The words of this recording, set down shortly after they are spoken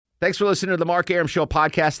Thanks for listening to the Mark Arum Show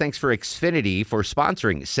podcast. Thanks for Xfinity for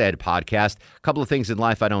sponsoring said podcast. A couple of things in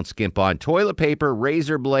life I don't skimp on. Toilet paper,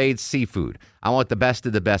 razor blades, seafood. I want the best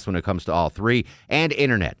of the best when it comes to all three. And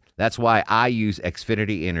internet. That's why I use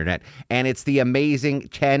Xfinity Internet. And it's the amazing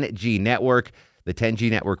 10G network. The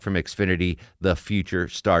 10G network from Xfinity. The future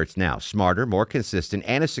starts now. Smarter, more consistent,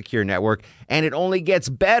 and a secure network. And it only gets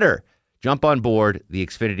better. Jump on board the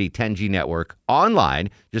Xfinity 10G network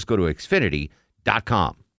online. Just go to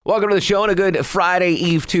Xfinity.com. Welcome to the show and a good Friday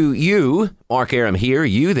Eve to you. Mark Arum here,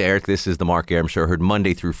 you there. This is the Mark Arum Show, heard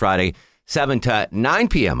Monday through Friday, 7 to 9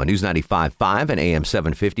 p.m. on News 95.5 and AM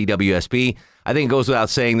 750 WSB. I think it goes without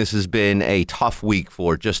saying this has been a tough week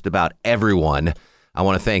for just about everyone. I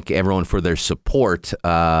want to thank everyone for their support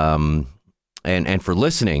and for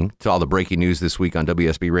listening to all the breaking news this week on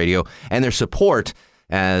WSB Radio and their support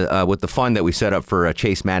with the fund that we set up for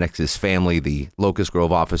Chase Maddox's family, the Locust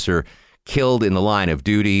Grove officer killed in the line of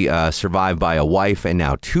duty, survived by a wife and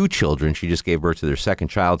now 2 children. She just gave birth to their second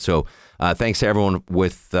child. So thanks to everyone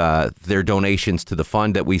with their donations to the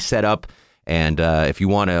fund that we set up. And if you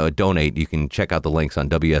want to donate, you can check out the links on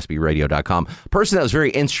WSBradio.com. A person that was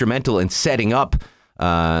very instrumental in setting up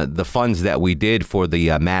the funds that we did for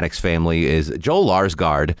the Maddox family is Joel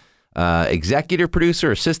Larsgaard, executive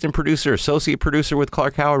producer, assistant producer, associate producer with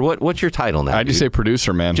Clark Howard. What's your title now? I just say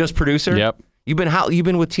producer, man. Just producer? Yep. You've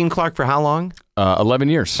been with Team Clark for how long? 11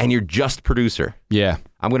 years. And you're just producer. Yeah.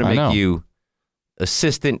 I'm going to make you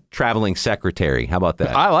assistant traveling secretary. How about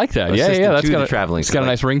that? I like that. Assistant yeah. It's got a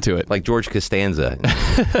nice ring to it. Like George Costanza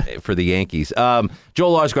for the Yankees. Joel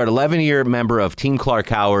Larsgaard, 11-year member of Team Clark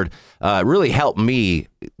Howard, really helped me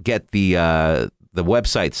get the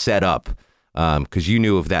website set up because you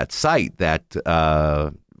knew of that site that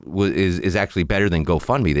is actually better than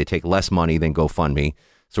GoFundMe. They take less money than GoFundMe.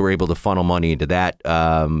 So we're able to funnel money into that.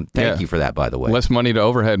 Thank you for that, by the way. Less money to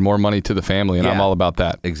overhead, more money to the family, and I'm all about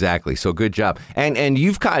that. Exactly. So good job. And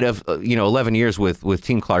you've kind of, 11 years with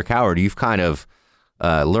Team Clark Howard, you've kind of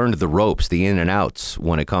learned the ropes, the in and outs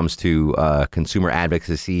when it comes to consumer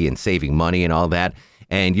advocacy and saving money and all that.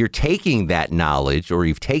 And you're taking that knowledge, or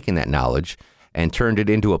you've taken that knowledge and turned it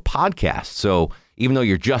into a podcast. So even though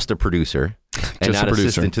you're just a producer and not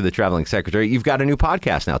assistant to the traveling secretary, you've got a new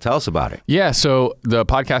podcast now. Tell us about it. Yeah, so the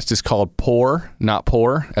podcast is called Pour, Not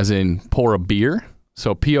Pour, as in pour a beer.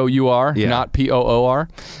 So P-O-U-R, not P-O-O-R,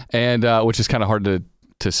 and which is kind of hard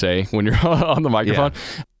to say when you're on the microphone.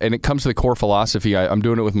 Yeah. And it comes to the core philosophy. I'm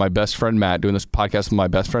doing it with my best friend, Matt, doing this podcast with my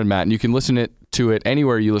best friend, Matt, and you can listen to it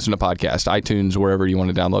anywhere you listen to podcasts, iTunes, wherever you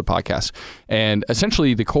want to download podcasts. And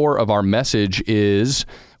essentially the core of our message is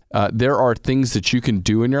there are things that you can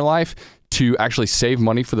do in your life to actually save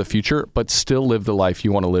money for the future, but still live the life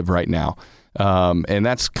you want to live right now. And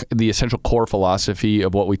that's the essential core philosophy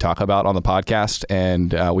of what we talk about on the podcast.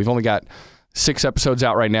 And we've only got 6 episodes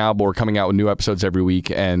out right now, but we're coming out with new episodes every week.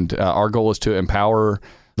 And our goal is to empower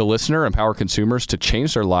the listener, empower consumers to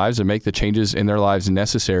change their lives and make the changes in their lives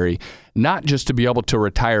necessary, not just to be able to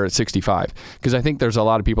retire at 65. Because I think there's a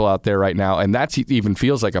lot of people out there right now, and that even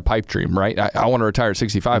feels like a pipe dream, right? I want to retire at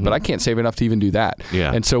 65, but I can't save enough to even do that.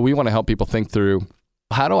 Yeah. And so we want to help people think through,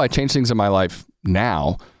 how do I change things in my life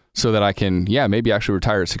now so that I can, maybe actually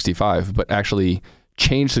retire at 65, but actually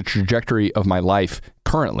change the trajectory of my life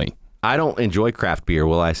currently. I don't enjoy craft beer.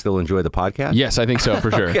 Will I still enjoy the podcast? Yes, I think so, for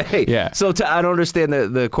sure. Okay. Yeah. So I don't understand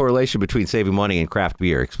the correlation between saving money and craft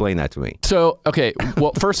beer. Explain that to me. So, okay.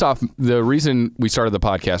 Well, first off, the reason we started the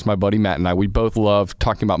podcast, my buddy Matt and I, we both love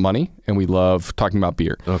talking about money and we love talking about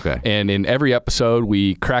beer. Okay. And in every episode,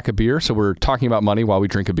 we crack a beer. So we're talking about money while we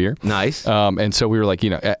drink a beer. Nice. And so we were like,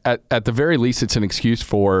 at the very least, it's an excuse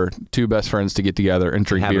for 2 best friends to get together and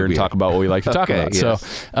drink beer and talk about what we like to talk about. Yes.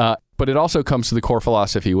 So, but it also comes to the core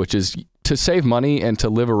philosophy, which is to save money and to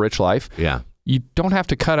live a rich life. Yeah. You don't have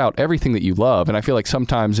to cut out everything that you love. And I feel like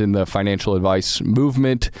sometimes in the financial advice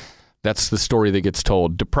movement, that's the story that gets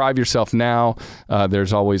told. Deprive yourself now.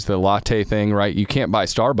 There's always the latte thing, right? You can't buy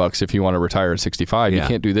Starbucks if you want to retire at 65. Yeah. You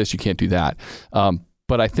can't do this. You can't do that.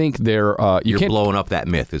 But I think you're blowing up that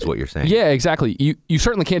myth is what you're saying. Yeah, exactly. You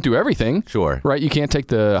certainly can't do everything. Sure. Right? You can't take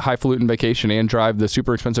the highfalutin vacation and drive the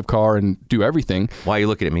super expensive car and do everything. Why are you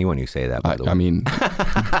looking at me when you say that, by the way? I mean,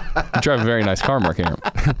 you drive a very nice car, Mark Arum.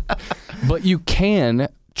 But you can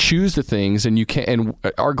choose the things, and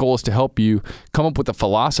our goal is to help you come up with a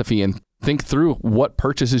philosophy and think through what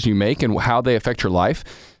purchases you make and how they affect your life,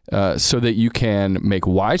 so that you can make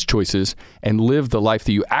wise choices and live the life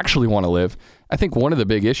that you actually want to live. I think one of the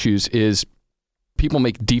big issues is people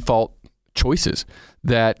make default choices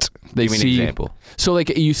that they Give me see. an example. So like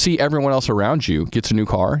you see everyone else around you gets a new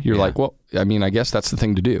car. You're like, well, I mean, I guess that's the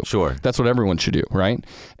thing to do. Sure. That's what everyone should do, right?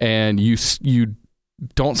 And you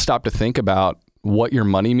don't stop to think about what your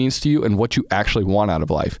money means to you and what you actually want out of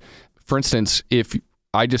life. For instance, if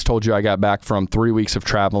I just told you I got back from 3 weeks of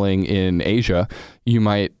traveling in Asia, you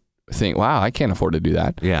might think, wow, I can't afford to do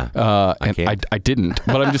that. Yeah. I didn't,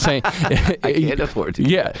 but I'm just saying. I can't afford to.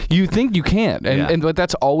 Yeah. You think you can. But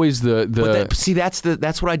that's always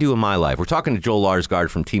that's what I do in my life. We're talking to Joel Larsgaard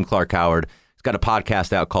from Team Clark Howard. He's got a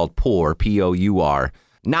podcast out called Pour, P-O-U-R,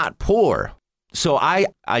 not poor. So I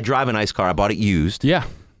drive a nice car. I bought it used. Yeah.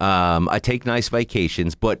 I take nice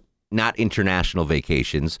vacations, but not international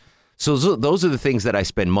vacations. So those are the things that I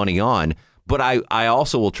spend money on. But I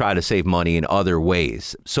also will try to save money in other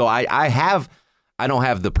ways. So I don't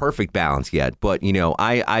have the perfect balance yet, but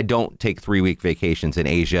I don't take 3-week vacations in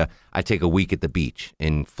Asia. I take a week at the beach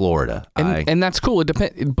in Florida. And that's cool. It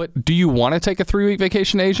depends. But do you want to take a 3-week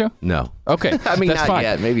vacation in Asia? No. Okay. I mean, that's not fine.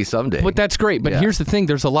 yet. Maybe someday. But that's great. But here's the thing.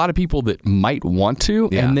 There's a lot of people that might want to,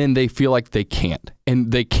 and then they feel like they can't.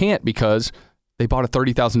 And they can't because they bought a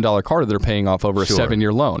 $30,000 car that they're paying off over a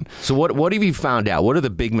 7-year loan. So what have you found out? What are the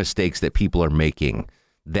big mistakes that people are making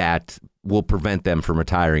that will prevent them from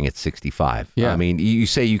retiring at 65? Yeah. I mean, you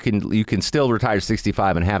say you can still retire at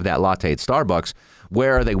 65 and have that latte at Starbucks.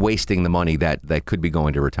 Where are they wasting the money that could be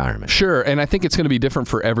going to retirement? Sure, and I think it's going to be different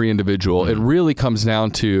for every individual. It really comes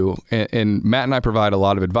down to, and Matt and I provide a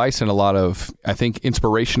lot of advice and a lot of, I think,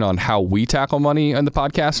 inspiration on how we tackle money on the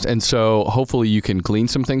podcast. And so hopefully you can glean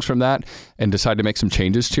some things from that and decide to make some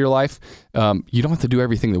changes to your life. You don't have to do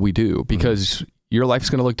everything that we do because your life's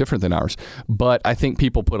going to look different than ours. But I think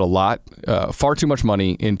people put far too much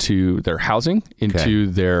money into their housing, into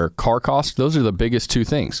their car costs. Those are the biggest two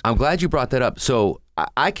things. I'm glad you brought that up. So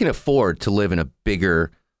I can afford to live in a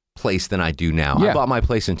bigger place than I do now. Yeah. I bought my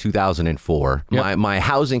place in 2004. Yep. My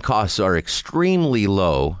housing costs are extremely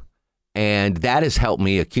low, and that has helped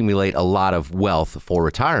me accumulate a lot of wealth for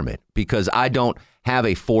retirement because I don't have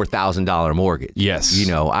a $4,000 mortgage. Yes.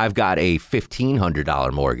 I've got a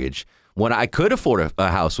 $1,500 mortgage when I could afford a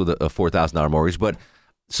house with a $4,000 mortgage, but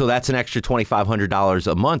so that's an extra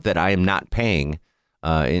 $2,500 a month that I am not paying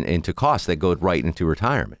into costs that go right into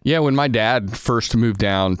retirement. Yeah, when my dad first moved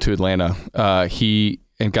down to Atlanta, he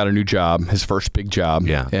got a new job, his first big job.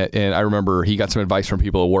 Yeah. And I remember he got some advice from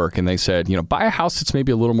people at work, and they said, buy a house that's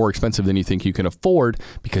maybe a little more expensive than you think you can afford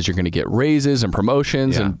because you're going to get raises and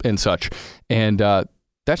promotions and such. And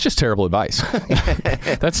that's just terrible advice.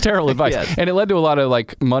 That's terrible advice. Yes. And it led to a lot of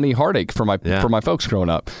money heartache for my folks growing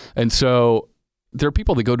up. And so there are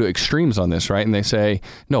people that go to extremes on this, right? And they say,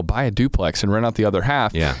 no, buy a duplex and rent out the other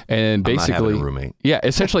half. Yeah. And basically, I'm not having a roommate. Yeah,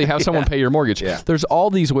 essentially have someone pay your mortgage. Yeah. There's all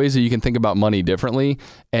these ways that you can think about money differently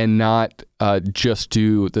and not just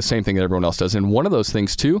do the same thing that everyone else does. And one of those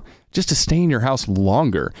things too, just to stay in your house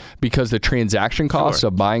longer because the transaction costs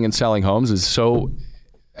of buying and selling homes is so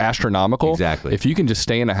astronomical. Exactly. If you can just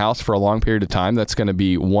stay in a house for a long period of time, that's going to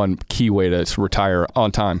be one key way to retire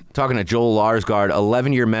on time. Talking to Joel Larsgaard,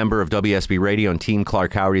 11-year member of WSB Radio and Team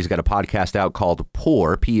Clark Howard. He's got a podcast out called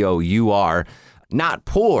Pour, P-O-U-R, not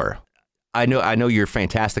poor. I know you're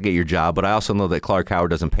fantastic at your job, but I also know that Clark Howard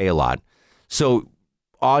doesn't pay a lot. So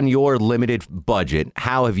on your limited budget,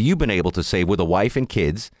 how have you been able to save with a wife and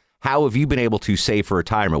kids? How have you been able to save for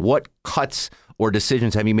retirement? What cuts or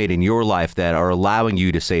decisions have you made in your life that are allowing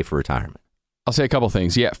you to save for retirement? I'll say a couple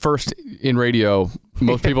things. Yeah, first, in radio,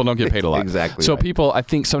 most people don't get paid a lot. Exactly. So right. I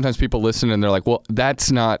think sometimes people listen and they're like, well,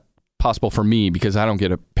 that's not possible for me because I don't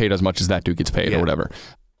get paid as much as that dude gets paid or whatever.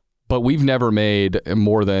 But we've never made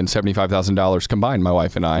more than $75,000 combined, my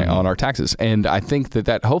wife and I, on our taxes. And I think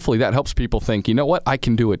that hopefully that helps people think, you know what, I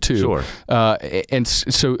can do it too. Sure. And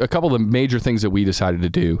so a couple of the major things that we decided to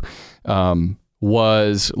do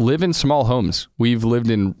was live in small homes. We've lived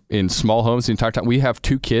in small homes the entire time. We have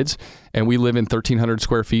 2 kids, and we live in 1,300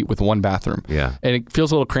 square feet with 1 bathroom. Yeah. And it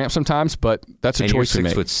feels a little cramped sometimes, but that's a choice we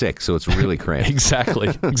make. And you're 6'6", so it's really cramped.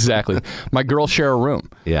 Exactly. My girls share a room.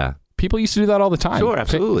 Yeah. People used to do that all the time. Sure,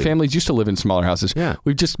 absolutely. Families used to live in smaller houses. Yeah.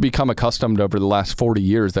 We've just become accustomed over the last 40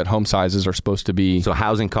 years that home sizes are supposed to be... So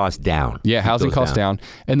housing costs down. Yeah, housing costs down.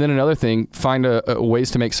 And then another thing, find ways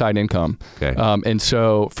to make side income. Okay. And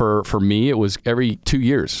so for me, it was every 2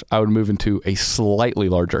 years, I would move into a slightly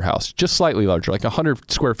larger house, just slightly larger, like 100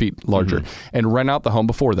 square feet larger, and rent out the home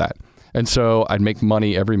before that. And so I'd make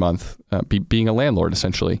money every month being a landlord,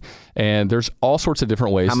 essentially. And there's all sorts of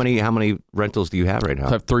different ways. How many rentals do you have right now? I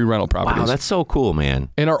have 3 rental properties. Wow, that's so cool, man.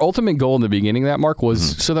 And our ultimate goal in the beginning of that, Mark,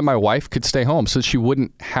 was so that my wife could stay home, so that she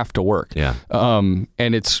wouldn't have to work. Yeah. And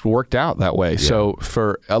it's worked out that way. Yeah. So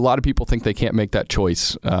for a lot of people think they can't make that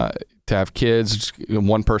choice to have kids.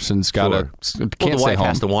 One person's got to can't the stay wife home.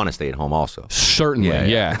 has to want to stay at home also.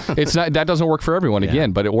 Certainly, yeah. It's not that doesn't work for everyone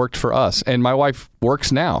again, but it worked for us. And my wife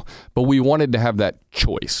works now, but we wanted to have that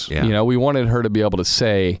choice. Yeah. You know, we wanted her to be able to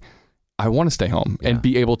say, I want to stay home and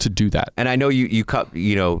be able to do that. And I know you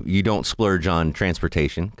don't splurge on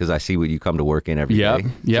transportation because I see what you come to work in every day.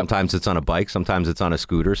 Yep. Sometimes it's on a bike, sometimes it's on a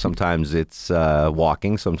scooter, sometimes it's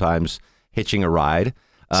walking, sometimes hitching a ride.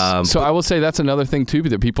 So I will say that's another thing too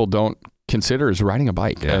that people don't consider is riding a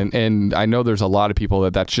bike. Yeah. And I know there's a lot of people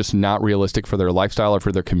that's just not realistic for their lifestyle or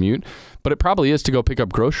for their commute, but it probably is to go pick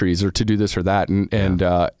up groceries or to do this or that.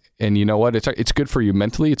 And you know what? It's good for you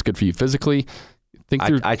mentally. It's good for you physically.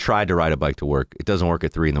 I tried to ride a bike to work. It doesn't work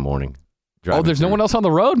at 3 a.m. There's no one else on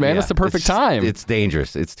the road, man. That's the perfect time. It's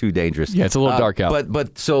dangerous. It's too dangerous. Yeah, it's a little dark out.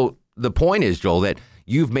 But so the point is, Joel, that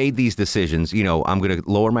you've made these decisions. You know, I'm going to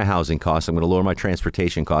lower my housing costs. I'm going to lower my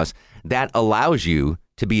transportation costs. That allows you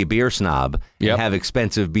to be a beer snob and have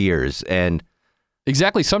expensive beers. And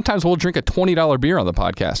exactly. Sometimes we'll drink a $20 beer on the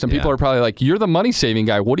podcast, and people are probably like, "You're the money-saving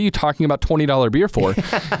guy. What are you talking about $20 beer for?"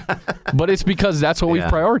 But it's because that's what we've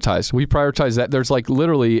prioritized. We prioritize that. There's like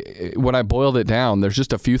literally, when I boiled it down, there's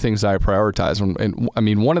just a few things that I prioritize. And I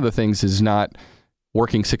mean, one of the things is not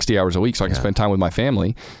working 60 hours a week so I can spend time with my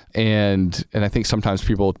family. And I think sometimes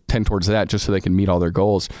people tend towards that just so they can meet all their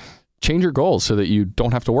goals. Change your goals so that you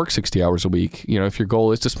don't have to work 60 hours a week. You know, if your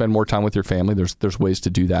goal is to spend more time with your family, there's ways to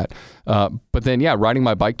do that. But then, riding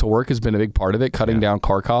my bike to work has been a big part of it, cutting down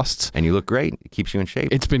car costs. And you look great. It keeps you in shape.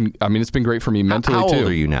 It's been great for me mentally too. How old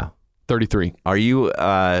are you now? 33. Are you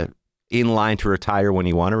in line to retire when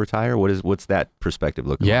you want to retire? What's that perspective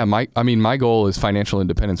look like? Yeah, my goal is financial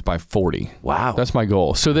independence by 40. Wow. That's my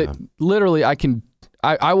goal. So that literally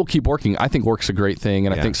I will keep working. I think work's a great thing.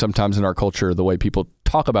 And I think sometimes in our culture, the way people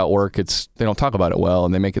talk about work, they don't talk about it well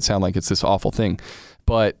and they make it sound like it's this awful thing.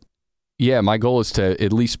 But yeah, my goal is to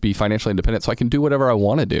at least be financially independent so I can do whatever I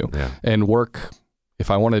want to do and work.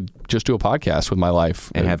 If I want to just do a podcast with my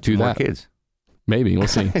life and have 2 more kids. Maybe. We'll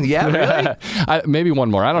see. Yeah, really? Maybe one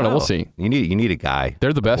more. I don't know. We'll see. You need a guy.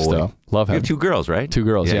 They're the best, though. Love him. You have 2 girls, right? 2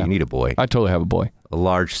 girls, yeah. You need a boy. I totally have a boy. A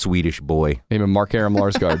large Swedish boy. Name him Mark Aram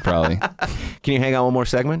Larsgaard, probably. Can you hang on one more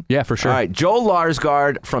segment? Yeah, for sure. All right. Joel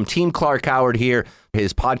Larsgaard from Team Clark Howard here.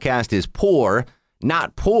 His podcast is Poor,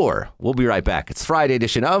 Not Poor. We'll be right back. It's Friday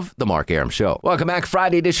edition of The Mark Aram Show. Welcome back.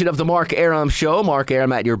 Friday edition of The Mark Aram Show. Mark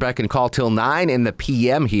Aram at your beck and call till 9 in the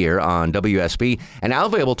p.m. here on WSB. And now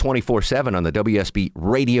available 24/7 on the WSB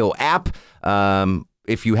radio app.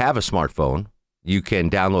 If you have a smartphone, you can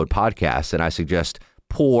download podcasts. And I suggest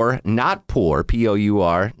Poor, Not Poor,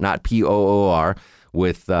 P-O-U-R, not P-O-O-R,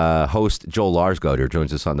 with host Joel Larsgaard, who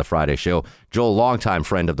joins us on the Friday show. Joel, longtime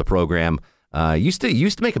friend of the program. Used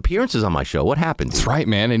to make appearances on my show. What happened? That's right,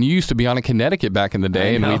 man. And you used to be on in Connecticut back in the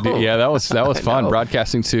day, and that was fun.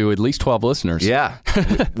 Broadcasting to at least 12 listeners. Yeah,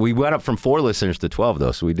 we went up from 4 listeners to 12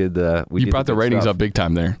 though. So we did the you brought the ratings up big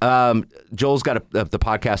time there. Joel's got the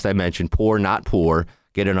podcast I mentioned, Poor Not Poor.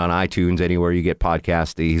 Get it on iTunes, anywhere you get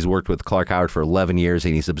podcasts. He's worked with Clark Howard for 11 years,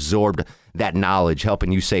 and he's absorbed that knowledge,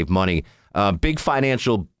 helping you save money. Big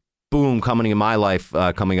financial boom coming in my life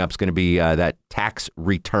coming up is going to be that tax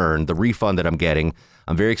return, the refund that I'm getting.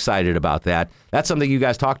 I'm very excited about that. That's something you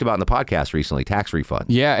guys talked about in the podcast recently, tax refund.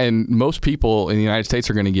 Yeah, and most people in the United States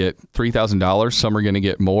are going to get $3,000. Some are going to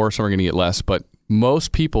get more, some are going to get less, but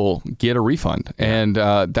most people get a refund. Yeah. And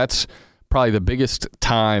that's probably the biggest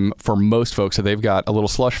time for most folks that they've got a little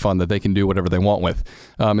slush fund that they can do whatever they want with.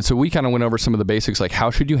 And so we kind of went over some of the basics, like how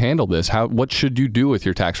should you handle this? What should you do with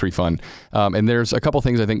your tax refund? And there's a couple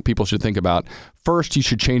things I think people should think about. First, you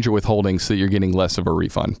should change your withholdings so that you're getting less of a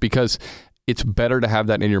refund, because it's better to have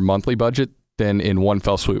that in your monthly budget than in one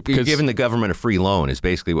fell swoop. You're giving the government a free loan is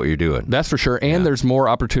basically what you're doing. That's for sure. And there's more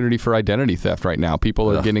opportunity for identity theft right now.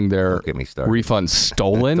 People are getting their refunds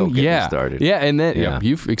stolen. Don't get me started. Yeah, and then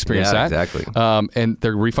you've experienced that. Exactly. And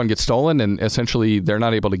their refund gets stolen, and essentially they're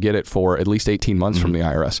not able to get it for at least 18 months from the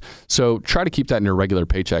IRS. So try to keep that in your regular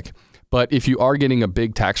paycheck. But if you are getting a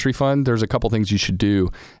big tax refund, there's a couple things you should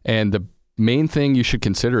do. And the main thing you should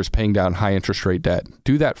consider is paying down high interest rate debt.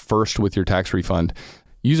 Do that first with your tax refund.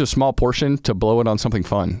 Use a small portion to blow it on something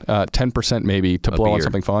fun, 10% maybe to blow on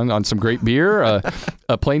something fun, on some great beer,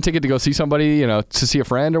 a plane ticket to go see somebody, to see a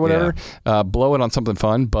friend or whatever. Blow it on something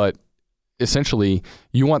fun, but essentially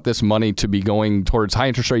you want this money to be going towards high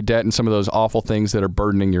interest rate debt and some of those awful things that are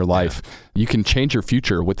burdening your life. You can change your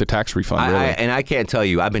future with the tax refund. And I can't tell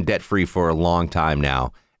you, I've been debt free for a long time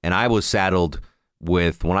now. And I was saddled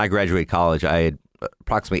with, when I graduated college, I had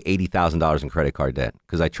approximately $80,000 in credit card debt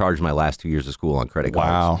because I charged my last 2 years of school on credit cards.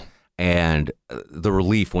 Wow. And the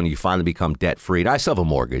relief when you finally become debt free. I still have a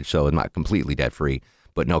mortgage, so I'm not completely debt free,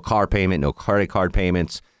 but no car payment, no credit card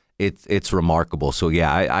payments. It's remarkable. So,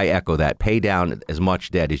 yeah, I echo that. Pay down as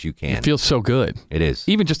much debt as you can. It feels so good. It is.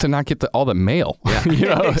 Even just to not get all the mail,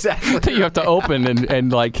 Exactly. that you have to open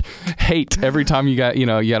and like hate every time you got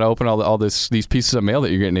to open all these pieces of mail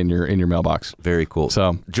that you're getting in your mailbox. Very cool.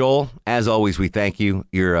 So, Joel, as always, we thank you.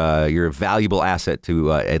 You're a valuable asset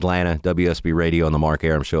to Atlanta, WSB Radio, and the Mark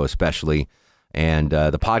Arum Show especially. And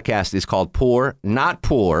the podcast is called Poor, Not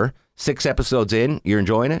Poor. 6 episodes in. You're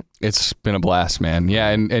enjoying it? It's been a blast, man. Yeah,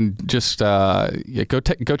 and just go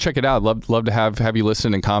check it out. Love to have you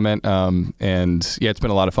listen and comment. And yeah, it's been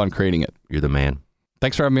a lot of fun creating it. You're the man.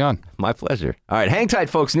 Thanks for having me on. My pleasure. All right, hang tight,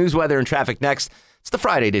 folks. News, weather, and traffic next. It's the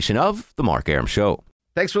Friday edition of The Mark Arum Show.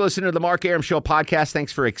 Thanks for listening to the Mark Arum Show podcast.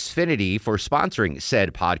 Thanks for Xfinity for sponsoring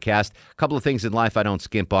said podcast. A couple of things in life I don't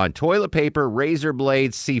skimp on. Toilet paper, razor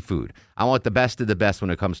blades, seafood. I want the best of the best when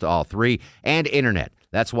it comes to all three. And internet.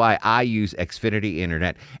 That's why I use Xfinity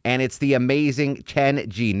Internet. And it's the amazing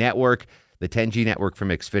 10G network. The 10G network from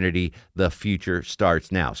Xfinity. The future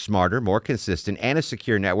starts now. Smarter, more consistent, and a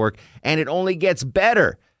secure network. And it only gets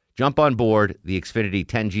better. Jump on board the Xfinity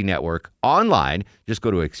 10G network online. Just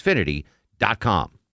go to Xfinity.com.